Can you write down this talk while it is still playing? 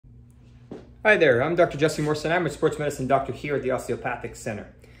Hi there, I'm Dr. Jesse Morrison. I'm a sports medicine doctor here at the Osteopathic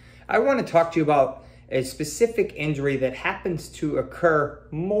Center. I want to talk to you about a specific injury that happens to occur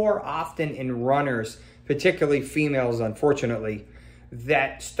more often in runners, particularly females, unfortunately,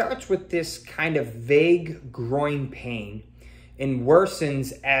 that starts with this kind of vague groin pain and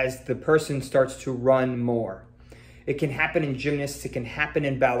worsens as the person starts to run more. It can happen in gymnasts, it can happen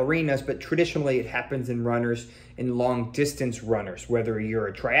in ballerinas, but traditionally it happens in runners, in long distance runners, whether you're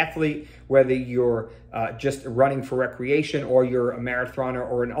a triathlete, whether you're just running for recreation, or you're a marathoner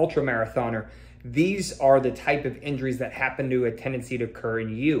or an ultra marathoner. These are the type of injuries that happen to a tendency to occur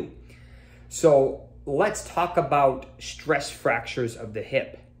in you. So let's talk about stress fractures of the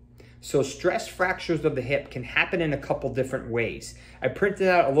hip. So stress fractures of the hip can happen in a couple different ways. I printed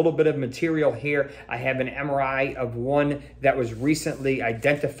out a little bit of material here. I have an MRI of one that was recently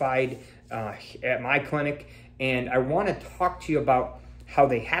identified at my clinic, and I want to talk to you about how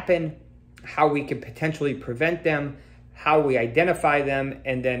they happen, how we can potentially prevent them, how we identify them,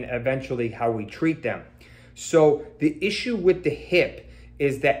 and then eventually how we treat them. So the issue with the hip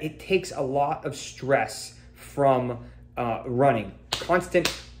is that it takes a lot of stress from running.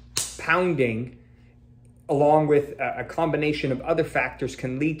 Constant pounding, along with a combination of other factors,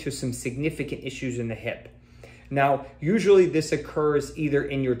 can lead to some significant issues in the hip. Now, usually this occurs either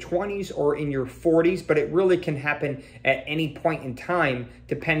in your 20s or in your 40s, but it really can happen at any point in time,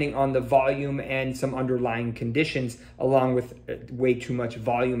 depending on the volume and some underlying conditions, along with way too much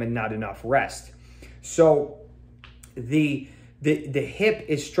volume and not enough rest. So the hip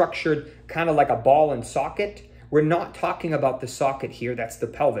is structured kind of like a ball and socket. We're not talking about the socket here, that's the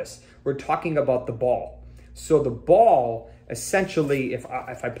pelvis. We're talking about the ball. So the ball, essentially, if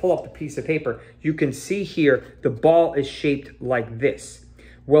I pull up the piece of paper, you can see here the ball is shaped like this.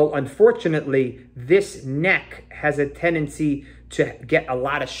 Well, unfortunately, this neck has a tendency to get a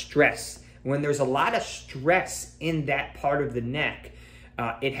lot of stress. When there's a lot of stress in that part of the neck,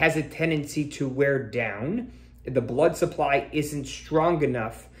 it has a tendency to wear down. The blood supply isn't strong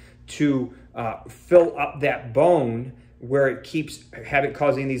enough to fill up that bone, where it keeps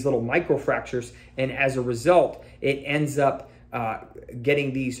causing these little microfractures, and as a result, it ends up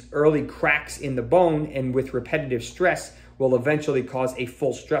getting these early cracks in the bone, and with repetitive stress will eventually cause a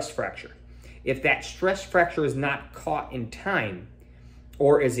full stress fracture. If that stress fracture is not caught in time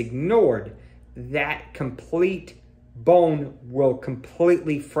or is ignored, that complete bone will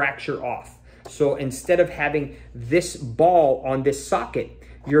completely fracture off. So instead of having this ball on this socket,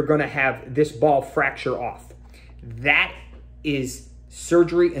 you're going to have this ball fracture off. That is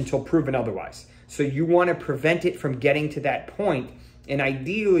surgery until proven otherwise. So you want to prevent it from getting to that point, and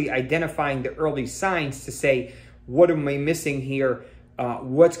ideally identifying the early signs to say, what am I missing here?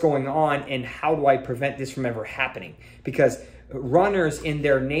 What's going on, and how do I prevent this from ever happening? Because runners in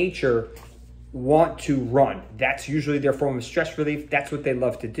their nature want to run. That's usually their form of stress relief. That's what they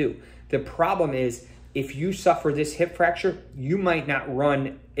love to do. The problem is, if you suffer this hip fracture, you might not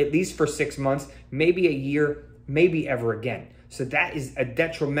run at least for 6 months, maybe a year, maybe ever again. So that is a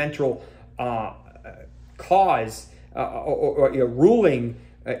detrimental cause or ruling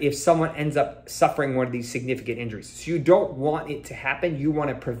if someone ends up suffering one of these significant injuries. So you don't want it to happen. You want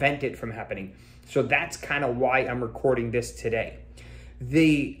to prevent it from happening. So that's kind of why I'm recording this today.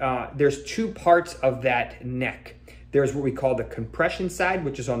 There's two parts of that neck. There's what we call the compression side,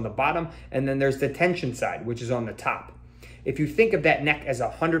 which is on the bottom, and then there's the tension side, which is on the top. If you think of that neck as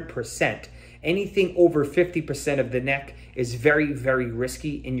 100%, anything over 50% of the neck is very, very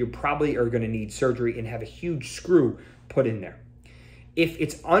risky, and you probably are going to need surgery and have a huge screw put in there. If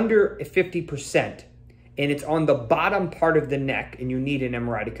it's under 50% and it's on the bottom part of the neck, and you need an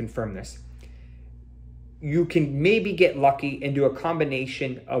MRI to confirm this, you can maybe get lucky and do a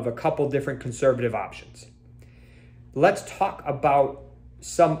combination of a couple different conservative options. Let's talk about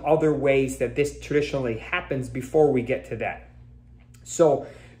some other ways that this traditionally happens before we get to that. So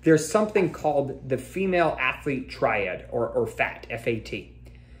there's something called the female athlete triad, or FAT, F-A-T.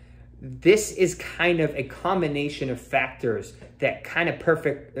 This is kind of a combination of factors that kind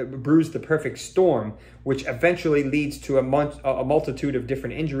of brews the perfect storm, which eventually leads to a multitude of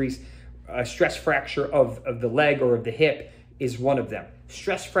different injuries. A stress fracture of the leg or of the hip is one of them.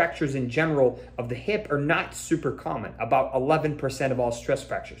 Stress fractures in general of the hip are not super common, about 11% of all stress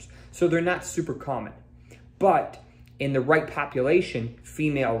fractures. So they're not super common. But in the right population,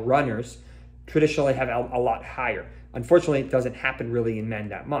 female runners traditionally have a lot higher. Unfortunately, it doesn't happen really in men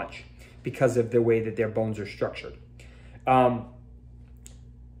that much because of the way that their bones are structured.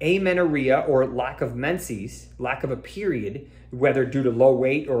 Amenorrhea, or lack of menses, lack of a period, whether due to low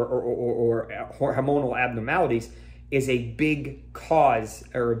weight or hormonal abnormalities, is a big cause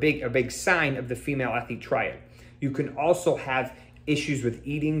or a big sign of the female athlete triad. You can also have issues with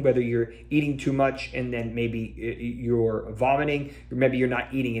eating, whether you're eating too much and then maybe you're vomiting, or maybe you're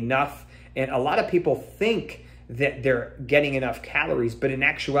not eating enough. And a lot of people think that they're getting enough calories, but in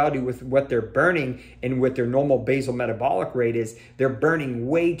actuality, with what they're burning and what their normal basal metabolic rate is, they're burning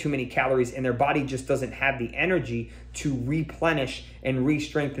way too many calories, and their body just doesn't have the energy to replenish and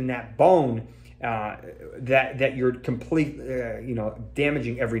re-strengthen that bone that you're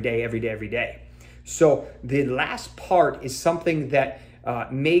damaging every day. So the last part is something that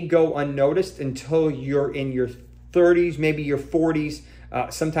may go unnoticed until you're in your 30s, maybe your 40s,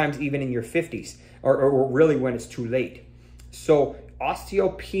 sometimes even in your 50s, or really when it's too late. So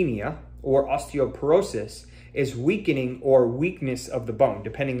osteopenia or osteoporosis is weakening or weakness of the bone,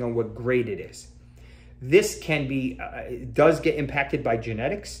 depending on what grade it is. This can be, does get impacted by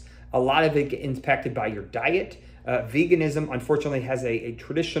genetics. A lot of it gets impacted by your diet. Veganism, unfortunately, has a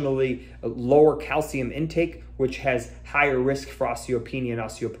traditionally lower calcium intake, which has higher risk for osteopenia and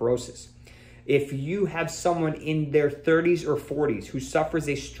osteoporosis. If you have someone in their 30s or 40s who suffers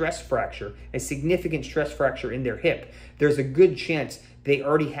a stress fracture, a significant stress fracture in their hip, there's a good chance they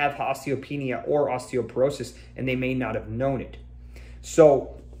already have osteopenia or osteoporosis, and they may not have known it.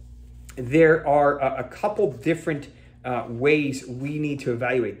 So there are a couple different ways we need to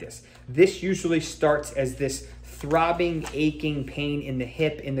evaluate this. This usually starts as this throbbing, aching pain in the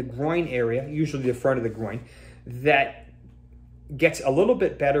hip, in the groin area, usually the front of the groin, that gets a little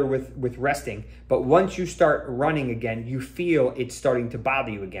bit better with resting. But once you start running again, you feel it's starting to bother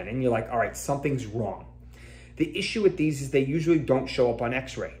you again. And you're like, all right, something's wrong. The issue with these is they usually don't show up on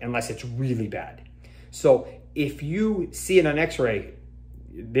x-ray unless it's really bad. So if you see it on x-ray,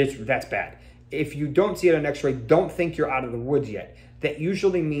 that's bad. If you don't see it on x-ray, don't think you're out of the woods yet. That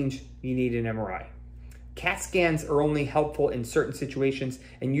usually means you need an MRI. CAT scans are only helpful in certain situations,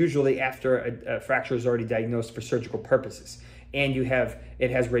 and usually after a fracture is already diagnosed for surgical purposes. And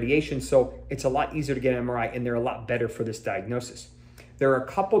it has radiation, so it's a lot easier to get an MRI, and they're a lot better for this diagnosis. There are a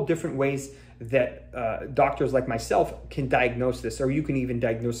couple different ways that doctors like myself can diagnose this, or you can even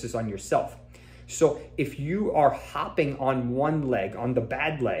diagnose this on yourself. So if you are hopping on one leg, on the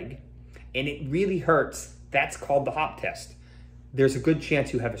bad leg, and it really hurts, that's called the hop test. There's a good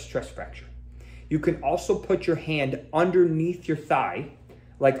chance you have a stress fracture. You can also put your hand underneath your thigh,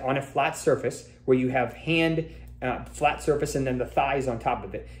 like on a flat surface, where you have hand, flat surface, and then the thigh is on top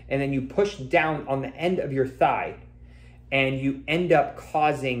of it. And then you push down on the end of your thigh, and you end up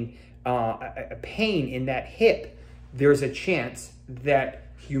causing a pain in that hip. There's a chance that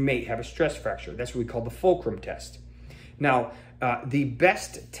you may have a stress fracture. That's what we call the fulcrum test. Now, the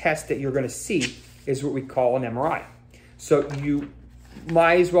best test that you're going to see is what we call an MRI. So you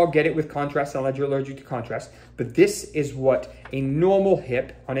might as well get it with contrast unless you're allergic to contrast. But this is what a normal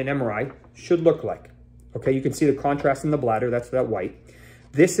hip on an MRI should look like. Okay, you can see the contrast in the bladder. That's that white.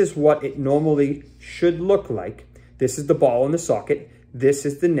 This is what it normally should look like. This is the ball in the socket. This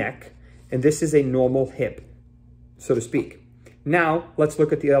is the neck. And this is a normal hip, so to speak. Now, let's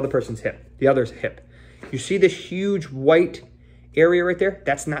look at the other person's hip, the other's hip. You see this huge white area right there?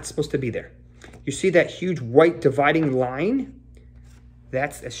 That's not supposed to be there. You see that huge white dividing line?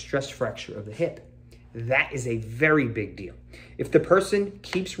 That's a stress fracture of the hip. That is a very big deal. If the person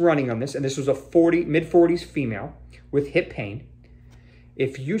keeps running on this, and this was a mid-40s female with hip pain,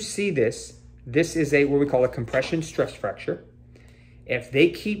 if you see this, this is what we call a compression stress fracture. If they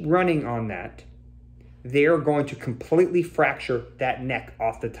keep running on that, they are going to completely fracture that neck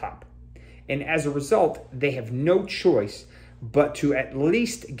off the top. And as a result, they have no choice but to at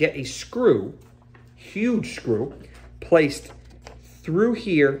least get a screw, huge screw, placed through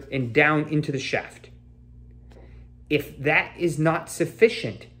here and down into the shaft. If that is not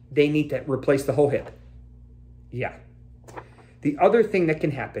sufficient, they need to replace the whole hip. Yeah. The other thing that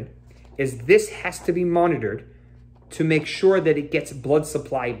can happen is this has to be monitored to make sure that it gets blood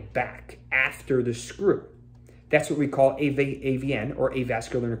supply back after the screw. That's what we call AVN, or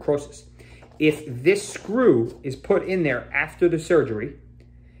avascular necrosis. If this screw is put in there after the surgery,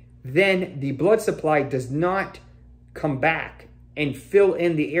 then the blood supply does not come back and fill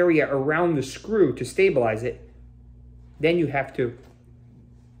in the area around the screw to stabilize it. Then you have to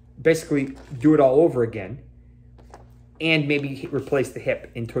basically do it all over again and maybe replace the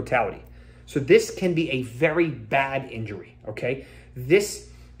hip in totality. So this can be a very bad injury, okay? This,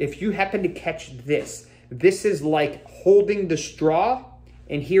 if you happen to catch this, this is like holding the straw,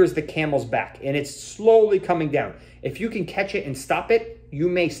 and here's the camel's back, and it's slowly coming down. If you can catch it and stop it, you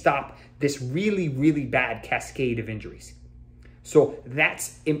may stop this really, really bad cascade of injuries. So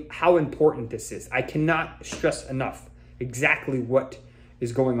that's how important this is. I cannot stress enough exactly what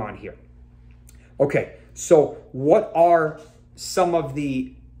is going on here. Okay, so what are some of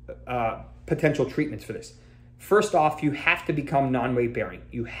the potential treatments for this? First off, you have to become non-weight bearing.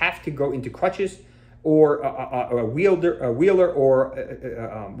 You have to go into crutches or a wheeler or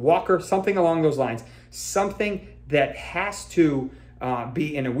a walker, something along those lines. Something that has to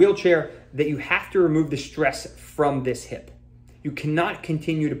be in a wheelchair, that you have to remove the stress from this hip. You cannot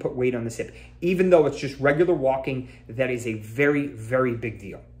continue to put weight on this hip. Even though it's just regular walking, that is a very, very big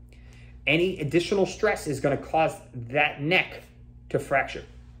deal. Any additional stress is going to cause that neck to fracture.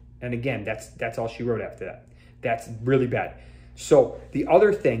 And again, that's all she wrote after that. That's really bad. So the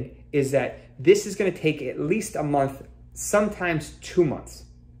other thing is that this is going to take at least a month, sometimes 2 months.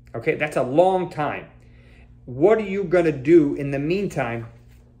 Okay, that's a long time. What are you going to do in the meantime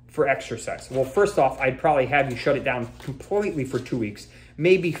for exercise? Well, first off, I'd probably have you shut it down completely for 2 weeks,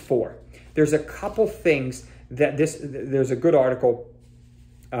 maybe 4. There's a couple things that there's a good article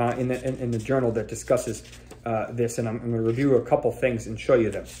in the journal that discusses this, and I'm going to review a couple things and show you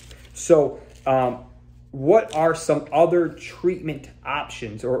them. So what are some other treatment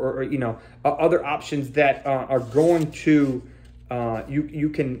options or other options that are going to you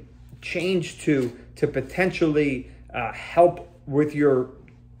can change to potentially help with your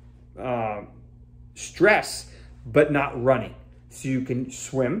stress, but not running? So you can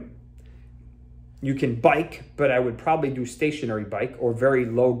swim, you can bike, but I would probably do stationary bike or very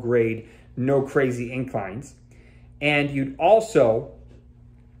low grade, no crazy inclines. And you'd also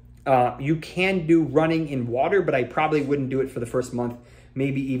you can do running in water, but I probably wouldn't do it for the first month,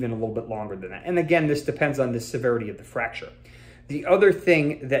 maybe even a little bit longer than that. And again, this depends on the severity of the fracture. The other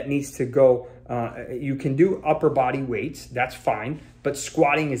thing that needs to go, you can do upper body weights, that's fine, but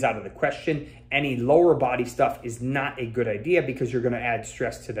squatting is out of the question. Any lower body stuff is not a good idea because you're going to add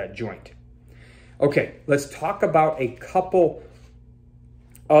stress to that joint. Okay, let's talk about a couple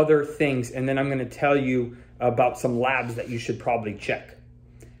other things, and then I'm going to tell you about some labs that you should probably check.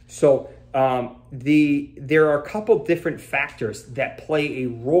 So there are a couple different factors that play a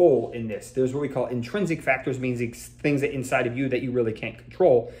role in this. There's what we call intrinsic factors, means things that inside of you that you really can't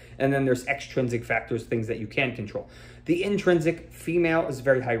control. And then there's extrinsic factors, things that you can control. The intrinsic, female is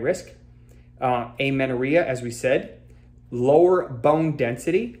very high risk. Amenorrhea, as we said. Lower bone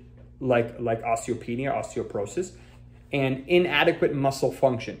density, like osteopenia, osteoporosis. And inadequate muscle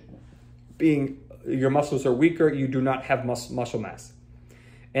function. Being your muscles are weaker, you do not have muscle mass.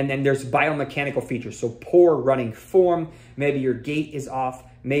 And then there's biomechanical features. So poor running form, maybe your gait is off,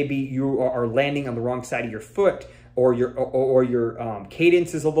 maybe you are landing on the wrong side of your foot, or your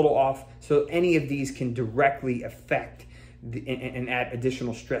cadence is a little off. So any of these can directly affect and add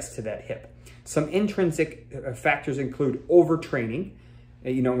additional stress to that hip. Some intrinsic factors include overtraining.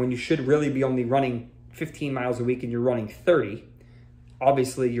 When you should really be only running 15 miles a week and you're running 30,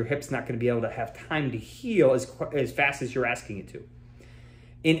 obviously your hip's not going to be able to have time to heal as fast as you're asking it to.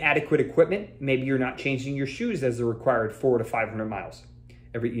 Inadequate equipment, maybe you're not changing your shoes as the required 400 to 500 miles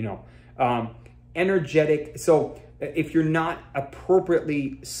energetic. So if you're not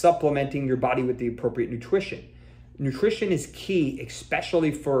appropriately supplementing your body with the appropriate nutrition. Nutrition is key, especially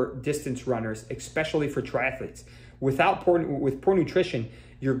for distance runners, especially for triathletes. With poor nutrition,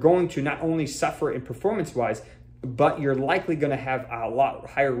 you're going to not only suffer in performance-wise, but you're likely going to have a lot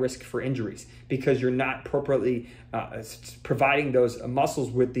higher risk for injuries because you're not appropriately providing those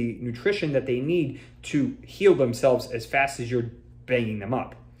muscles with the nutrition that they need to heal themselves as fast as you're banging them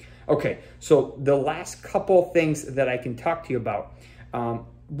up. Okay, so the last couple things that I can talk to you about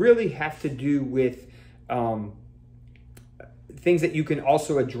really have to do with things that you can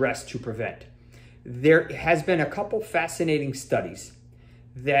also address to prevent. There has been a couple fascinating studies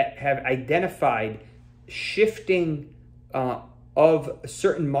that have identified shifting of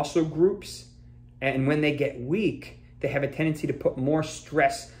certain muscle groups, and when they get weak, they have a tendency to put more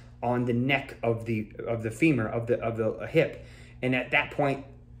stress on the neck of the femur, of the hip, and at that point,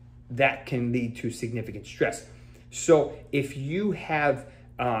 that can lead to significant stress. So if you have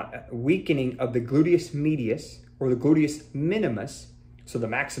weakening of the gluteus medius or the gluteus minimus, so the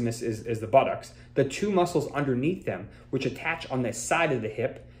maximus is the buttocks, the two muscles underneath them, which attach on the side of the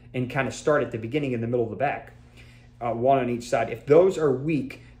hip and kind of start at the beginning and the middle of the back, one on each side. If those are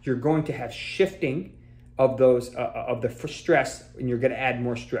weak, you're going to have shifting of those of the stress, and you're going to add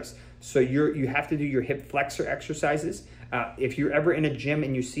more stress. So you have to do your hip flexor exercises. If you're ever in a gym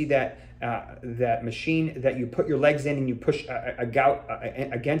and you see that that machine that you put your legs in and you push a gout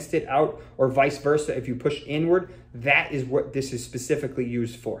against it out, or vice versa. If you push inward, that is what this is specifically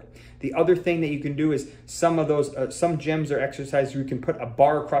used for. The other thing that you can do is some of those, some gyms or exercises, you can put a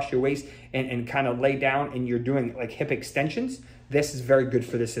bar across your waist and kind of lay down and you're doing like hip extensions. This is very good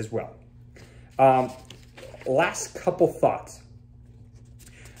for this as well. Last couple thoughts.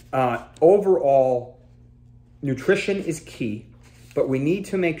 Overall, nutrition is key, but we need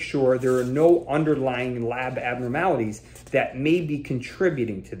to make sure there are no underlying lab abnormalities that may be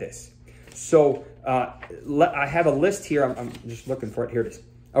contributing to this. So I have a list here. I'm just looking for it. Here it is.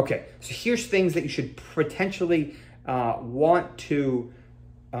 Okay, so here's things that you should potentially want to,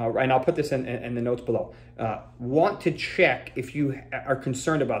 and I'll put this in the notes below, want to check if you are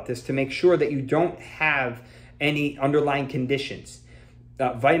concerned about this to make sure that you don't have any underlying conditions.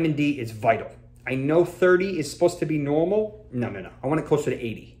 Vitamin D is vital. I know 30 is supposed to be normal. No. I want it closer to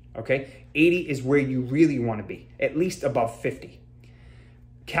 80, okay? 80 is where you really want to be, at least above 50.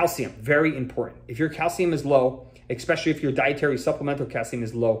 Calcium, very important. If your calcium is low, especially if your dietary supplemental calcium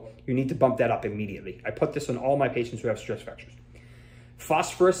is low, you need to bump that up immediately. I put this on all my patients who have stress fractures.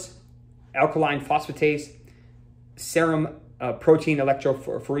 Phosphorus, alkaline phosphatase, serum protein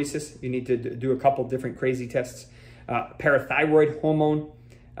electrophoresis. You need to do a couple different crazy tests. Parathyroid hormone,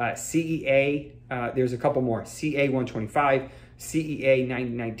 CEA, there's a couple more, CA125, CEA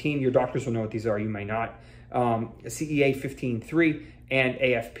 919, your doctors will know what these are, you may not, CEA 15.3, and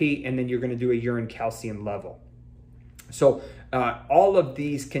AFP, and then you're gonna do a urine calcium level. So all of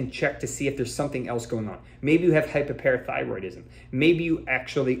these can check to see if there's something else going on. Maybe you have hypoparathyroidism. Maybe you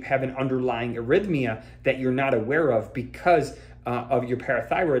actually have an underlying arrhythmia that you're not aware of because of your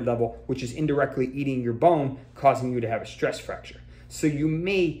parathyroid level, which is indirectly eating your bone, causing you to have a stress fracture. So you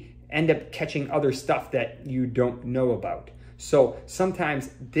may end up catching other stuff that you don't know about. So sometimes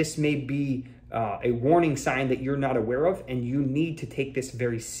this may be a warning sign that you're not aware of, and you need to take this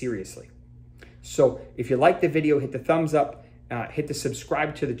very seriously. So if you like the video, hit the thumbs up, hit the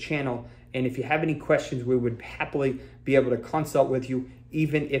subscribe to the channel, and if you have any questions, we would happily be able to consult with you,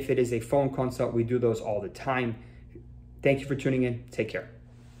 even if it is a phone consult. We do those all the time. Thank you for tuning in. Take care.